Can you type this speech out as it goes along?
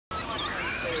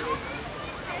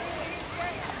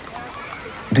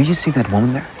Do you see that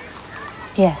woman there?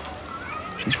 Yes.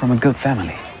 She's from a good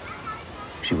family.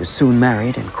 She was soon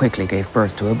married and quickly gave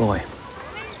birth to a boy.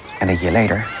 And a year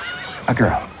later, a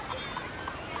girl.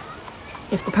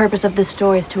 If the purpose of this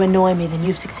story is to annoy me, then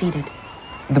you've succeeded.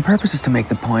 The purpose is to make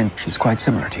the point she's quite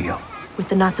similar to you. With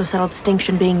the not-so-subtle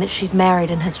distinction being that she's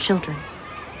married and has children.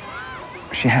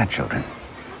 She had children.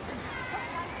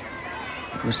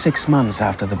 It was 6 months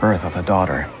after the birth of her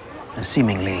daughter, a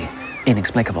seemingly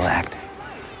inexplicable act,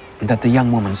 that the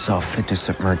young woman saw fit to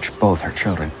submerge both her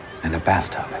children in a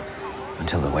bathtub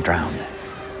until they were drowned.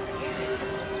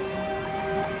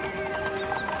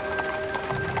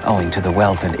 Owing to the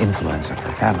wealth and influence of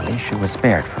her family, she was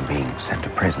spared from being sent to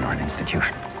prison or an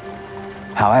institution.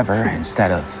 However,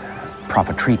 instead of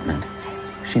proper treatment,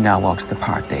 she now walks the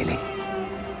park daily,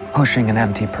 pushing an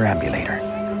empty perambulator.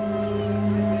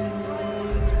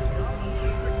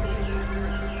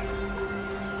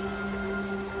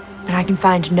 But I can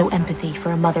find no empathy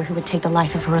for a mother who would take the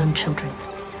life of her own children.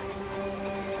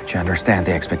 But you understand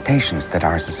the expectations that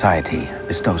our society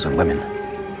bestows on women.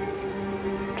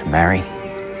 To marry,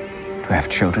 to have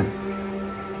children,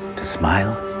 to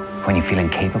smile when you feel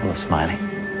incapable of smiling.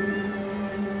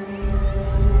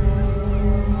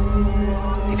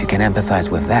 If you can empathize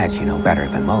with that, you know better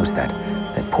than most that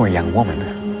poor young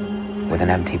woman with an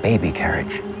empty baby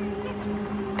carriage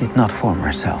did not form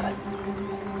herself.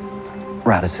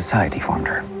 Rather, society formed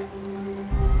her.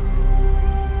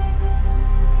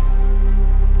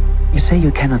 You say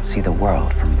you cannot see the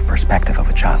world from the perspective of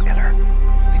a child killer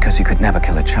because you could never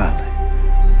kill a child.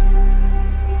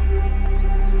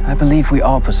 I believe we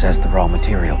all possess the raw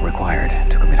material required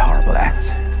to commit horrible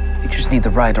acts. You just need the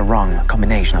right or wrong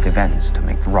combination of events to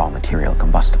make the raw material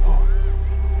combustible.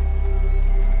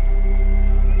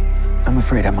 I'm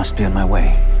afraid I must be on my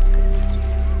way.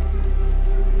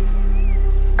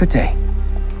 Good day.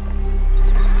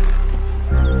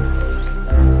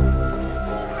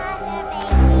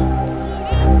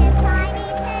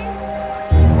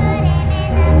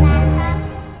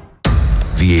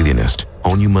 The Alienist,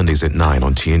 all new Mondays at 9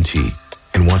 on TNT.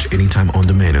 And watch anytime on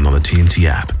demand and on the TNT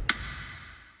app.